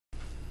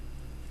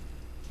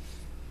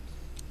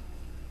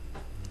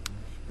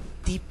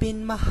Deep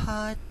in my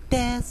heart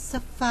there's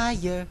a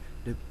fire,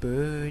 the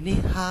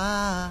burning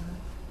heart.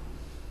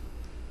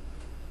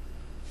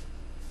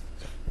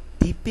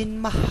 Deep in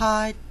my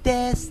heart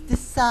there's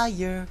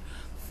desire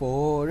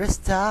for a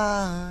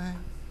star.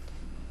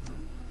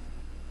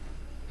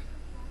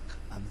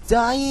 I'm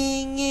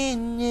dying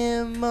in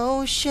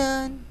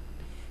emotion,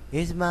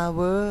 it's my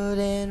world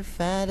and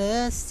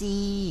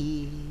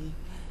fantasy.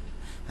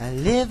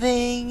 I'm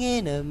living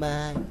in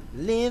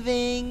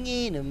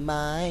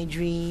my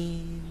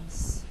dreams.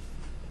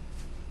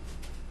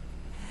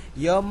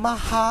 You're my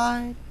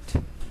heart,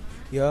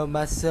 you're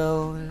my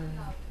soul.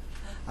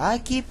 I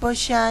keep on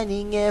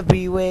shining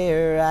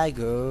everywhere I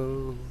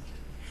go.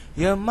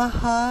 You're my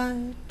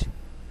heart,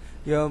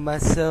 you're my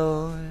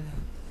soul.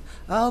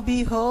 I'll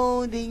be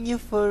holding you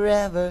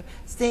forever,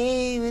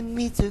 stay with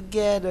me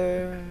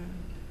together.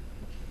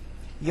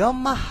 You're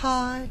my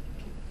heart,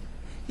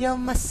 you're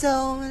my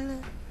soul.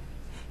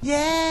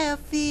 Yeah, I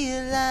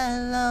feel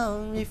like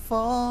long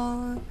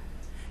before.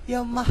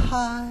 You're my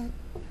heart,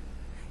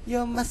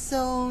 you're my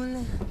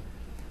soul.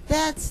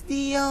 That's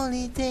the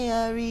only thing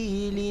I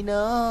really know.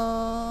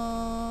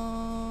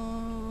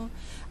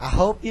 I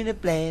hope you're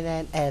playing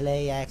at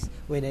LAX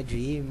when I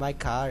dream my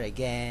car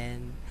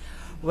again.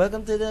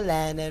 Welcome to the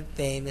land of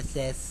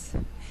famouses,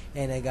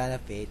 and I gotta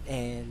fit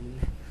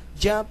in.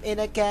 Jump in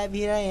a cab,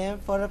 here I am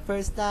for the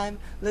first time.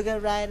 Looking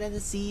right at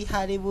the sea,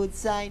 Hollywood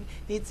sign.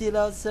 It's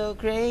all so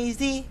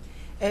crazy.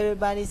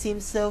 Everybody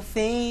seems so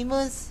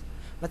famous.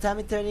 My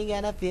tummy turning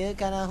and I feel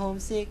kinda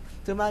homesick.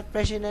 Too much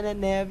pressure and I'm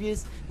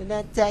nervous. And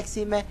that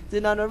taxi man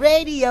turned on the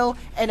radio,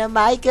 and a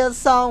Micheal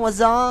song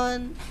was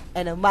on.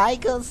 And a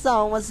Micheal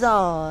song was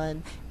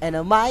on. And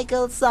a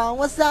Micheal song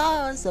was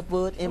on. So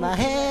put in my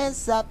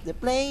hands up to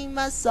play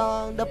my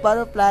song. The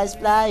butterflies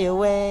fly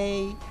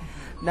away.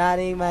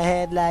 Nodding my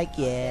head like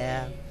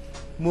yeah,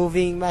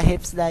 moving my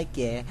hips like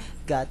yeah.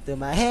 Got to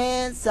my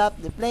hands up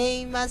to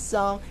play my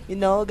song. You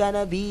know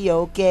gonna be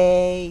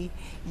okay.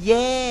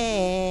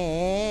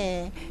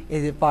 Yeah,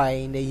 is it far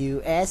in the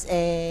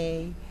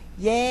USA?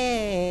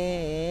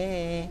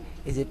 Yeah,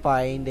 is it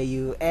far in the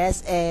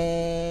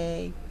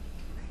USA?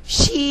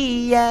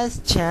 She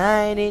has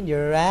shine in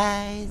your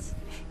eyes.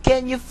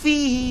 Can you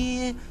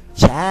feel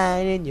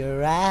shine in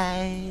your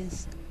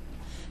eyes?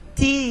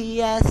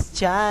 Tears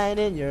shine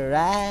in your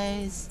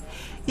eyes,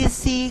 your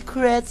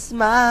secret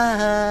smile.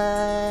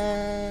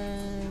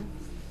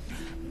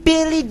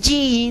 Billie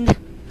Jean,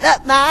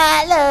 not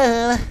my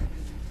love.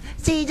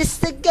 She's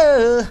just a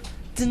girl.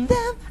 To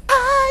them,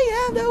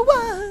 I am the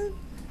one.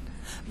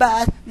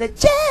 But the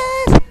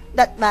just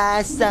not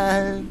my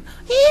son.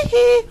 Hee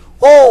hee.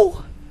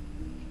 Oh.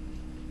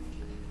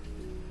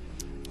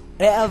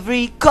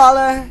 Every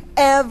color,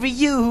 every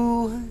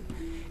hue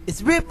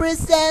is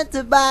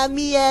represented by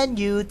me and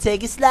you.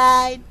 Take a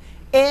slide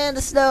in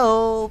the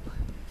slope.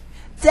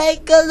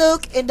 Take a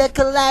look in the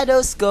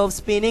kaleidoscope,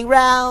 spinning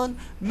round,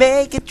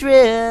 make it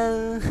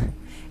thrill.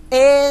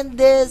 In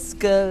this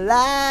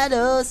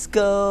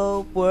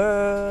kaleidoscope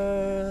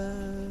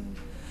world,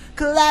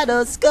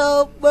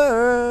 kaleidoscope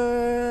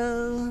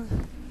world.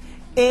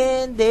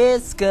 In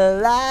this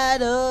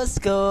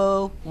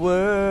kaleidoscope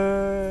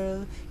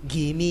world.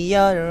 Give me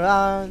your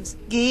arms,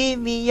 give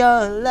me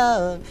your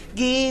love,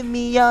 give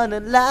me your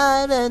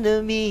light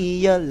and me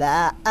your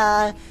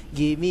light.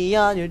 Give me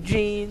all your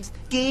dreams,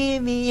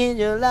 give me in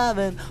your love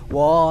and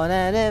one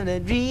and every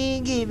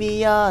dream, give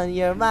me on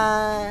your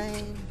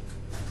mind.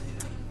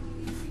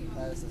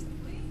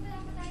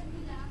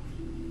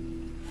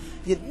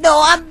 You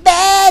know I'm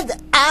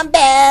bad,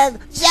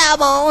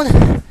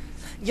 Shabon.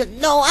 You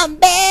know I'm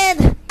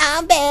bad,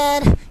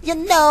 you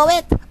know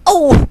it.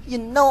 Oh, you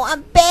know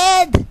I'm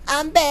bad,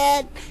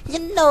 you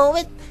know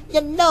it,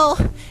 you know.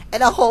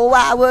 And a whole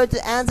wide word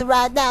to answer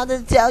right now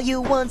to tell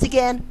you once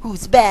again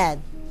who's bad.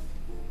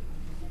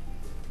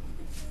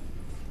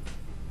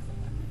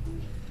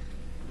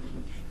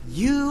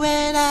 You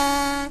and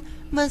I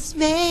must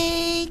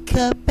make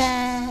a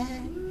pact.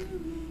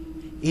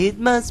 It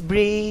must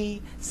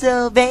bring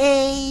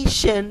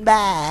salvation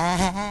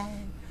back.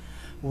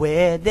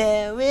 Where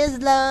there is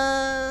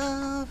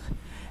love,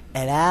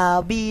 and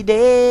I'll be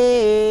there.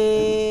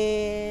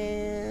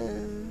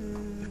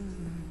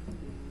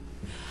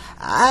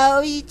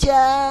 I'll reach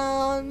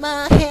out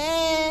my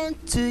hand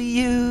to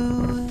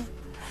you,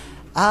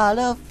 all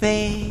of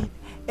faith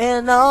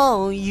and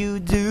all you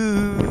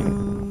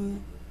do.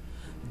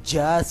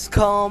 Just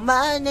call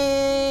my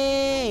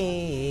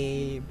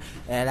name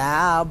and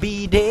I'll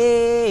be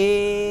there.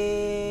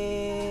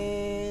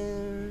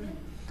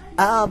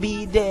 I'll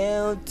be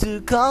there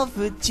to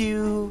comfort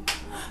you,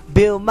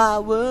 build my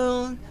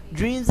world,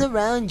 dreams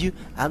around you.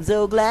 I'm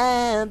so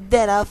glad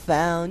that I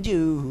found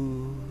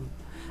you.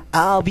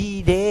 I'll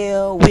be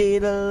there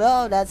with a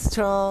love that's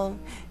strong.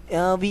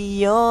 I'll be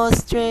your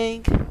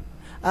strength.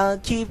 I'll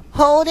keep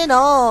holding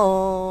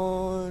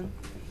on.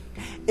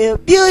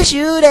 If you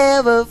should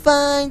ever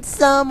find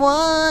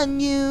someone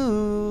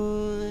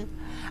new,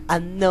 I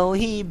know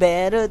he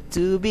better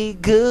to be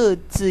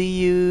good to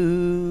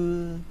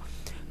you.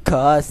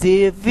 'cause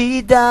if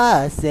he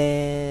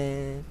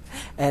doesn't,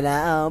 and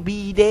I'll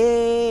be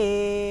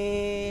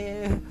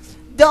there.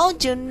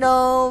 Don't you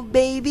know,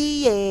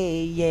 baby,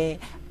 yeah, yeah,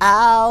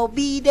 I'll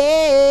be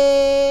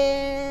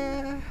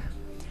there.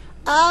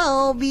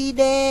 I'll be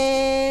there.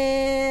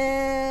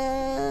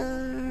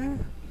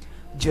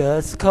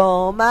 Just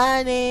call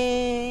my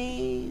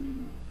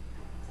name,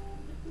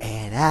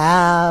 and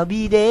I'll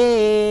be there.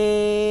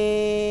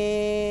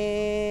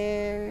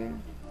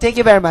 Thank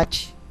you very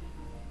much.